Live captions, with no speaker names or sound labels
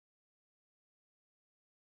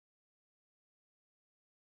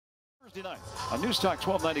Thursday night on News Talk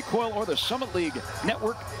 1290 Coil or the Summit League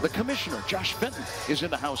Network. The commissioner, Josh Fenton, is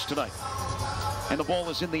in the house tonight. And the ball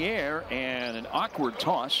is in the air, and an awkward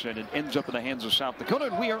toss, and it ends up in the hands of South Dakota,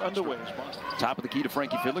 and we are underway. Top of the key to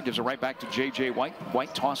Frankie Fiddler, gives it right back to J.J. White.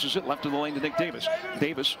 White tosses it left of the lane to Nick Davis.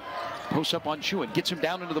 Davis posts up on Chewin, gets him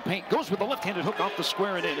down into the paint, goes with the left-handed hook off the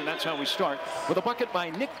square and in, and that's how we start with a bucket by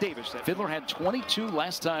Nick Davis. Fiddler had 22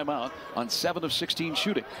 last time out on 7 of 16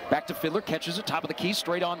 shooting. Back to Fiddler, catches it, top of the key,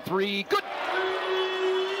 straight on three, good!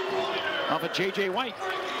 Off of J.J. White.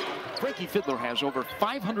 Frankie Fiddler has over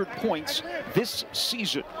 500 points this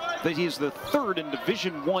season. That he is the third in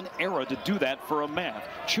Division I era to do that for a Mav.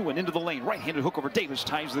 Chewin into the lane, right-handed hook over Davis,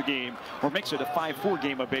 ties the game, or makes it a 5-4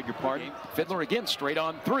 game, I beg your pardon. Fiddler again, straight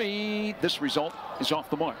on three. This result is off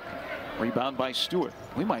the mark. Rebound by Stewart.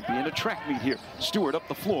 We might be in a track meet here. Stewart up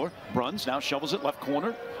the floor. Bruns now shovels it left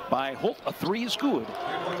corner by Holt. A three is good.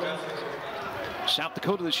 South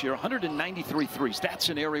Dakota this year, 193 threes. That's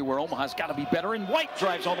an area where Omaha's got to be better. And White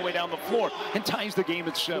drives all the way down the floor and ties the game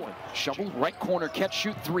at 7. Shovel, right corner, catch,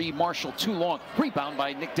 shoot three. Marshall, too long. Rebound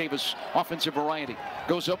by Nick Davis, offensive variety.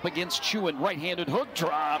 Goes up against Chewin, right-handed hook,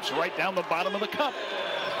 drops right down the bottom of the cup.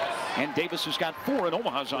 And Davis has got 4, and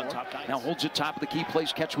Omaha's on top. Now holds it top of the key,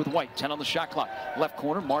 plays catch with White. 10 on the shot clock. Left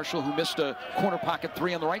corner, Marshall, who missed a corner pocket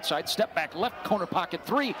 3 on the right side. Step back left corner pocket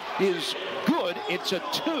 3 is good. It's a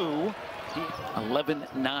 2.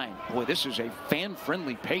 11-9. Boy, this is a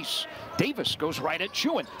fan-friendly pace. Davis goes right at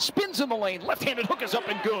Chewin. Spins in the lane. Left-handed hook is up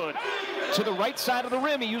and good. To the right side of the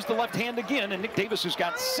rim. He used the left hand again, and Nick Davis has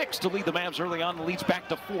got 6 to lead the Mavs early on. The leads back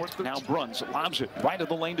to 4. Now Bruns lobs it right of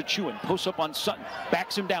the lane to Chewin. Posts up on Sutton.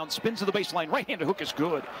 Backs him down. Spins to the baseline. Right-handed hook is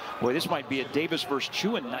good. Boy, this might be a Davis versus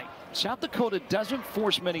Chewin night. South Dakota doesn't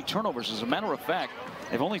force many turnovers. As a matter of fact,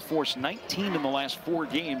 they've only forced 19 in the last 4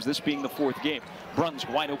 games, this being the 4th game. Bruns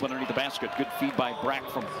wide open underneath the basket. Good feed by Brack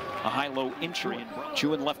from a high-low entry.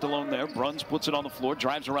 Chewin left alone there. Bruns puts it on the floor,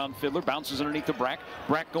 drives around Fiddler, bounces underneath the Brack.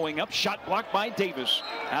 Brack going up, shot blocked by Davis.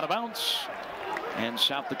 Out of bounds. And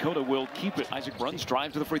South Dakota will keep it. Isaac Bruns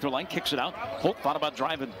drives to the free throw line, kicks it out. Holt thought about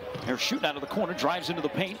driving, or shooting out of the corner, drives into the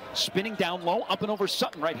paint, spinning down low, up and over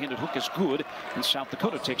Sutton. Right-handed hook is good, and South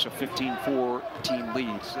Dakota takes a 15-14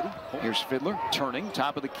 lead. Here's Fiddler, turning,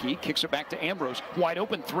 top of the key, kicks it back to Ambrose. Wide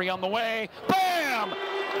open, 3 on the way. Bam!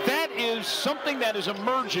 That is something that is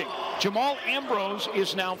emerging. Jamal Ambrose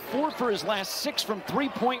is now 4 for his last 6 from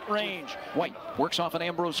 3-point range. White works off an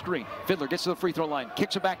Ambrose screen. Fiddler gets to the free throw line,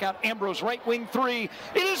 kicks it back out. Ambrose right wing 3. It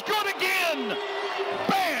is good again!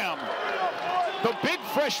 Bam! The big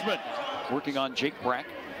freshman working on Jake Brack.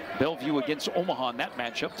 Bellevue against Omaha in that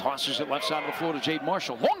matchup. Tosses it left side of the floor to Jade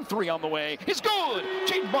Marshall. Long 3 on the way. It's good!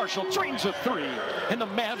 Jade Marshall drains a 3. And the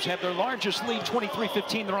Mavs have their largest lead,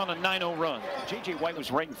 23-15. They're on a 9-0 run. J.J. White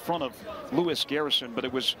was right in front of Lewis Garrison, but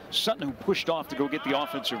it was Sutton who pushed off to go get the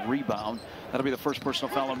offensive rebound. That'll be the first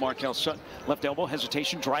personal foul on Markel Sutton. Left elbow,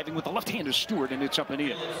 hesitation, driving with the left hand is Stewart, and it's up and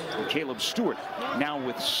in. And Caleb Stewart now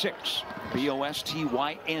with 6.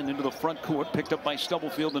 B-O-S-T-Y-N into the front court, picked up by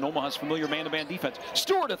Stubblefield and Omaha's familiar man-to-man defense.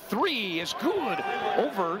 Stewart, a 3 is good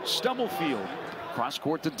over Stubblefield. Cross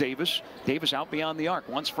court to Davis. Davis out beyond the arc.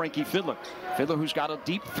 Wants Frankie Fiddler. Fiddler, who's got a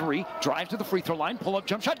deep 3, drives to the free throw line. Pull up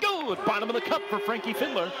jump shot. Good. Bottom of the cup for Frankie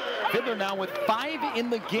Fiddler. Fiddler now with 5 in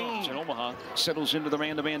the game. And Omaha settles into the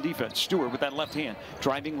man-to-man defense. Stewart with that left hand.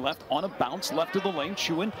 Driving left on a bounce. Left of the lane.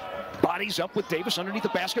 Chewin bodies up with Davis underneath the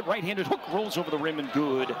basket. Right-handed hook rolls over the rim and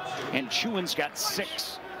good. And Chewin's got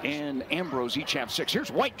 6. And Ambrose each have 6.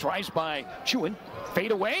 Here's White, drives by Chewin. Fade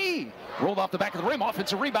away. Rolled off the back of the rim.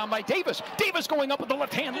 Offensive rebound by Davis. Davis going up with the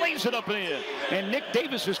left hand, lays it up and in. And Nick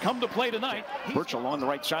Davis has come to play tonight. Burchell on the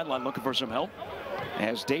right sideline looking for some help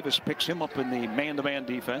as Davis picks him up in the man-to-man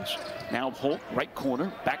defense. Now Holt, right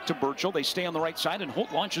corner, back to Burchell. They stay on the right side, and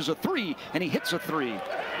Holt launches a 3, and he hits a 3.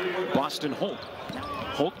 Boston Holt.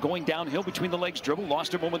 Holt going downhill between the legs, dribble,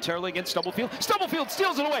 lost it momentarily against Stubblefield. Stubblefield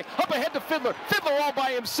steals it away, up ahead to Fiddler. Fiddler all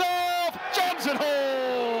by himself, jams it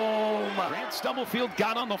home. Grant Stubblefield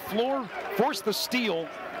got on the floor, forced the steal,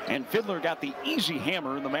 and Fiddler got the easy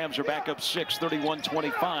hammer, and the Mavs are back up 6,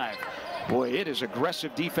 31-25. Boy, it is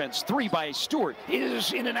aggressive defense. 3 by Stewart. It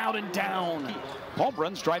is in and out and down. Paul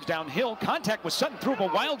Bruns drives downhill. Contact with Sutton. Threw up a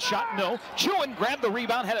wild shot. No. Chewin grabbed the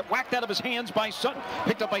rebound. Had it whacked out of his hands by Sutton.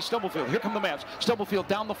 Picked up by Stubblefield. Here come the Mavs. Stubblefield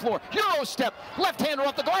down the floor. Euro step. Left-hander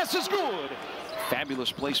off the glass is good.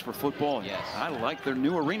 Fabulous place for football. Yes. I like their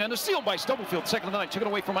new arena. And a steal by Stubblefield. Second of the night. Took it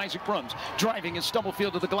away from Isaac Bruns. Driving is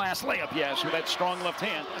Stubblefield to the glass. Layup, yes, with that strong left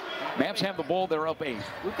hand. Mavs have the ball. They're up 8.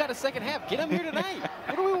 We've got a second half. Get them here tonight.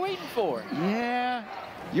 What are we waiting for? Yeah.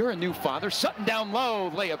 You're a new father. Sutton down low.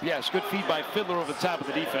 Layup, yes. Good feed by Fiddler over the top of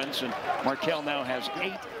the defense. And Markel now has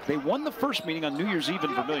 8. They won the first meeting on New Year's Eve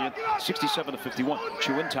in Vermillion, 67-51.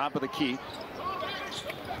 Chewin, top of the key.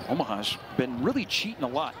 Omaha's been really cheating a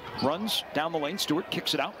lot. Bruns down the lane. Stewart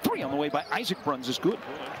kicks it out. 3 on the way by Isaac Bruns is good.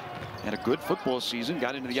 Had a good football season.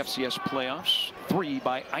 Got into the FCS playoffs. 3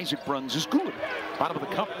 by Isaac Bruns is good. Bottom of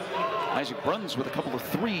the cup. Isaac Bruns with a couple of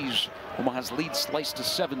 3s. Omaha's lead sliced to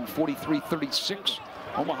 7, 43-36.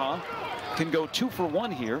 Omaha can go 2 for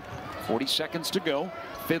 1 here. 40 seconds to go.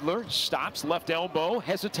 Fiddler stops, left elbow,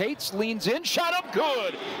 hesitates, leans in, shot up,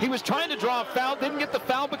 good. He was trying to draw a foul, didn't get the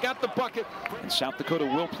foul, but got the bucket. And South Dakota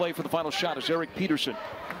will play for the final shot as Eric Peterson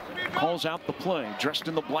calls out the play, dressed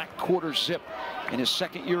in the black quarter zip in his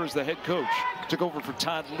second year as the head coach. Took over for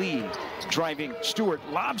Todd Lee. Driving, Stewart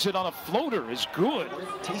lobs it on a floater, is good.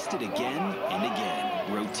 Taste it again and again.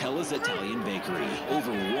 Rotella's Italian Bakery.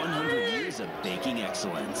 Over 100 years of baking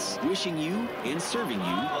excellence. Wishing you and serving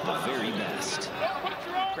you the very best.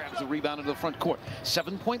 Grabs the rebound into the front court.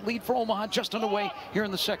 7-point lead for Omaha just underway here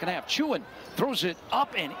in the second half. Chewin throws it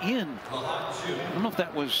up and in. I don't know if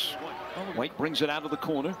that was... White brings it out of the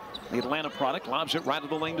corner. The Atlanta product lobs it right of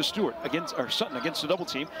the lane to Stewart Sutton against the double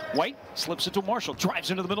team. White slips it to Marshall,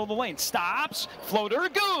 drives into the middle of the lane, stops, floater,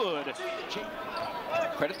 good.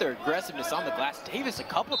 Credit their aggressiveness on the glass. Davis a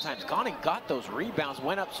couple times gone and got those rebounds,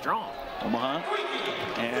 went up strong. Omaha,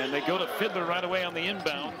 and they go to Fiddler right away on the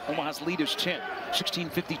inbound. Omaha's lead is 10,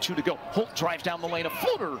 16:52 to go. Holt drives down the lane, a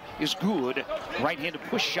floater is good. Right-handed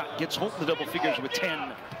push shot gets Holt in the double figures with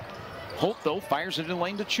 10. Holt, though, fires it in the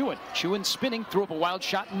lane to Chewin. Chewin spinning, threw up a wild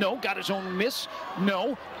shot. No. Got his own miss.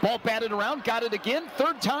 No. Ball batted around. Got it again.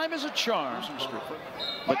 Third time is a charm.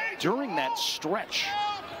 But during that stretch,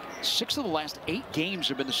 6 of the last 8 games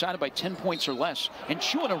have been decided by 10 points or less. And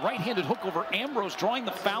Chewin, a right-handed hook over Ambrose, drawing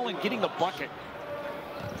the foul and getting the bucket.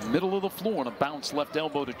 Middle of the floor and a bounce left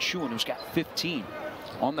elbow to Chewin, who's got 15.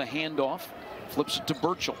 On the handoff. Flips it to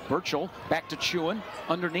Burchell. Burchell back to Chewin.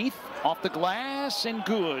 Underneath, off the glass, and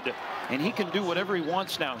good. And he can do whatever he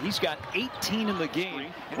wants now. He's got 18 in the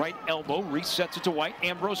game. Right elbow, resets it to White.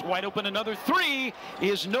 Ambrose wide open, another 3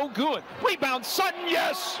 is no good. Rebound, Sutton,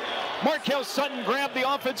 yes! Markel Sutton grabbed the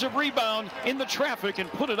offensive rebound in the traffic and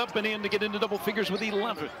put it up and in to get into double figures with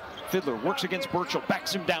 11. Fiddler works against Burchell,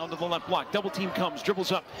 backs him down to the left block. Double team comes,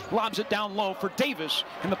 dribbles up, lobs it down low for Davis,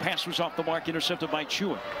 and the pass was off the mark, intercepted by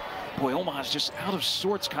Chewin. Boy, Omaha's just out of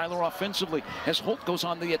sorts, Kyler, offensively, as Holt goes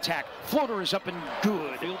on the attack. Floater is up and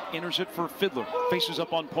good. Enters it for Fiddler. Faces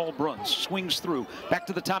up on Paul Bruns. Swings through. Back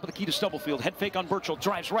to the top of the key to Stubblefield. Head fake on Burchell.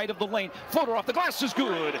 Drives right of the lane. Floater off the glass is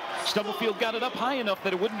good. Stubblefield got it up high enough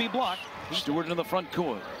that it wouldn't be blocked. Stewart in the front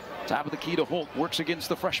court. Top of the key to Holt. Works against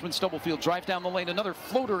the freshman Stubblefield. Drive down the lane. Another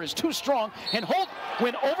floater is too strong. And Holt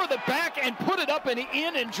went over the back and put it up and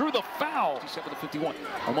in and drew the foul. 57-51.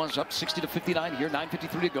 Omaha's up 60-59 here.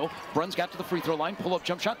 9:53 to go. Bruns got to the free throw line. Pull-up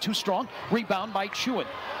jump shot. Too strong. Rebound by Chewin.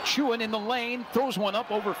 Chewin in the lane. Throws one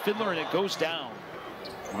up over Fiddler and it goes down.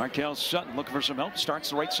 Markel Sutton looking for some help.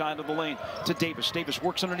 Starts the right side of the lane to Davis. Davis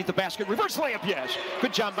works underneath the basket. Reverse layup, yes.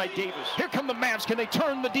 Good job by Davis. Here come the Mavs. Can they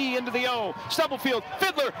turn the D into the O? Stubblefield,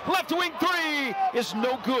 Fiddler, left wing 3 is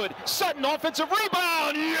no good. Sutton, offensive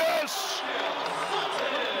rebound, yes!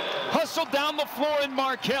 Hustled down the floor and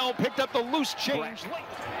Markel picked up the loose change.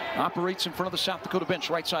 Operates in front of the South Dakota bench,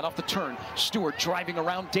 right side off the turn. Stewart driving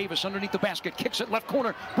around Davis underneath the basket, kicks it left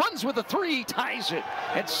corner, runs with a 3, ties it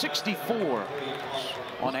at 64.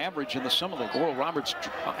 On average in the Summer League, Oral Roberts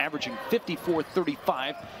averaging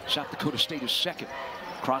 54-35. South Dakota State is second.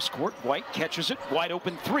 Cross court, White catches it, wide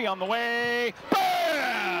open 3 on the way.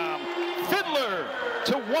 Bam! Fiddler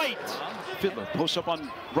to White. Fiddler posts up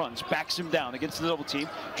on Bruns, backs him down against the double team,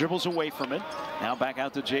 dribbles away from it. Now back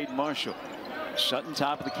out to Jaden Marshall. Sutton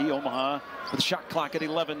top of the key, Omaha with the shot clock at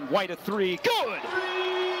 11. White a 3, good!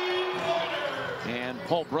 And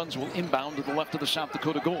Paul Bruns will inbound to the left of the South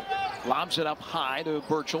Dakota goal. Lobs it up high to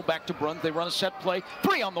Burchell, back to Bruns. They run a set play.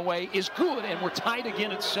 3 on the way is good, and we're tied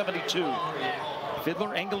again at 72.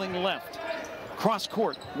 Fiddler angling left. Cross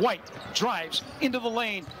court, White drives into the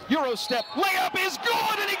lane. Euro step, layup is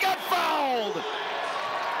good, and he got fouled!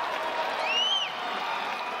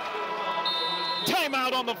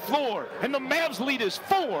 Timeout on the floor, and the Mavs lead is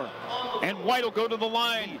 4. And White will go to the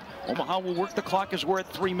line. Omaha will work the clock as we're at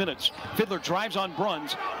 3 minutes. Fiddler drives on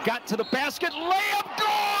Bruns, got to the basket, layup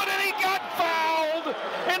good, and he got fouled!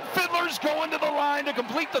 And Fiddler's going to the line to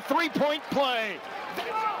complete the 3-point play.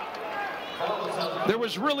 There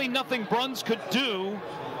was really nothing Bruns could do,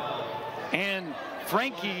 and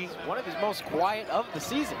Frankie, one of his most quiet of the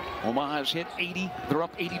season. Omaha's hit 80, they're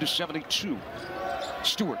up 80-72.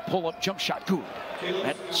 Stewart, pull-up jump shot, good.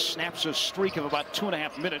 That snaps a streak of about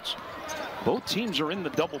 2.5 minutes. Both teams are in the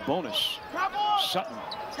double bonus. Sutton,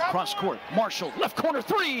 cross court. Marshall, left corner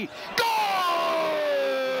three. Good!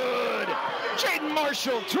 Jaden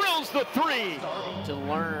Marshall drills the three. To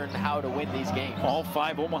learn how to win these games. All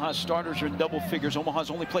 5 Omaha starters are in double figures. Omaha's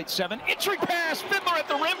only played 7. Entry pass. Fiddler at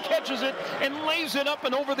the rim catches it and lays it up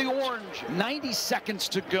and over the orange. 90 seconds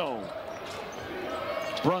to go.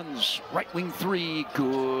 Bruns, right wing three,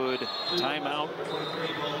 good. Timeout,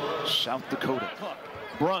 South Dakota.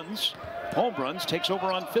 Bruns, Paul Bruns takes over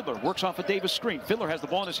on Fiddler, works off a Davis screen. Fiddler has the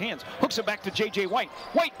ball in his hands, hooks it back to J.J. White.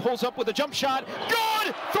 White pulls up with a jump shot,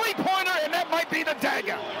 good! Three-pointer, and that might be the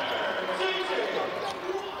dagger.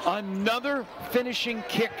 Another finishing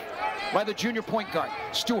kick by the junior point guard.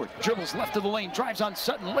 Stewart dribbles left of the lane, drives on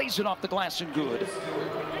Sutton, lays it off the glass and good.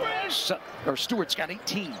 Stewart's got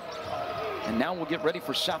 18. And now we'll get ready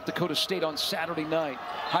for South Dakota State on Saturday night.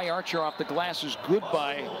 High archer off the glass is good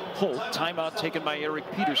by Holt. Timeout taken by Eric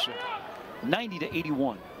Peterson.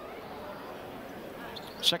 90-81.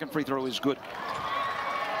 Second free throw is good.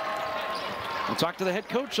 We'll talk to the head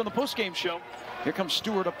coach on the postgame show. Here comes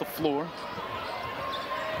Stewart up the floor.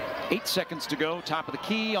 8 seconds to go. Top of the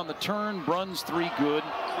key on the turn. Bruns three, good.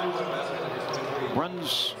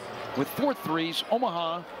 Bruns with 4 threes.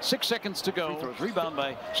 Omaha, 6 seconds to go. Throws, rebound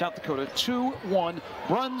by South Dakota, 2-1.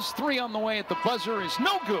 Bruns three on the way at the buzzer is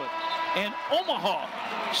no good. And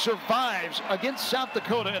Omaha survives against South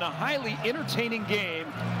Dakota in a highly entertaining game.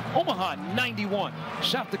 Omaha 91,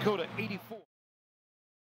 South Dakota 84.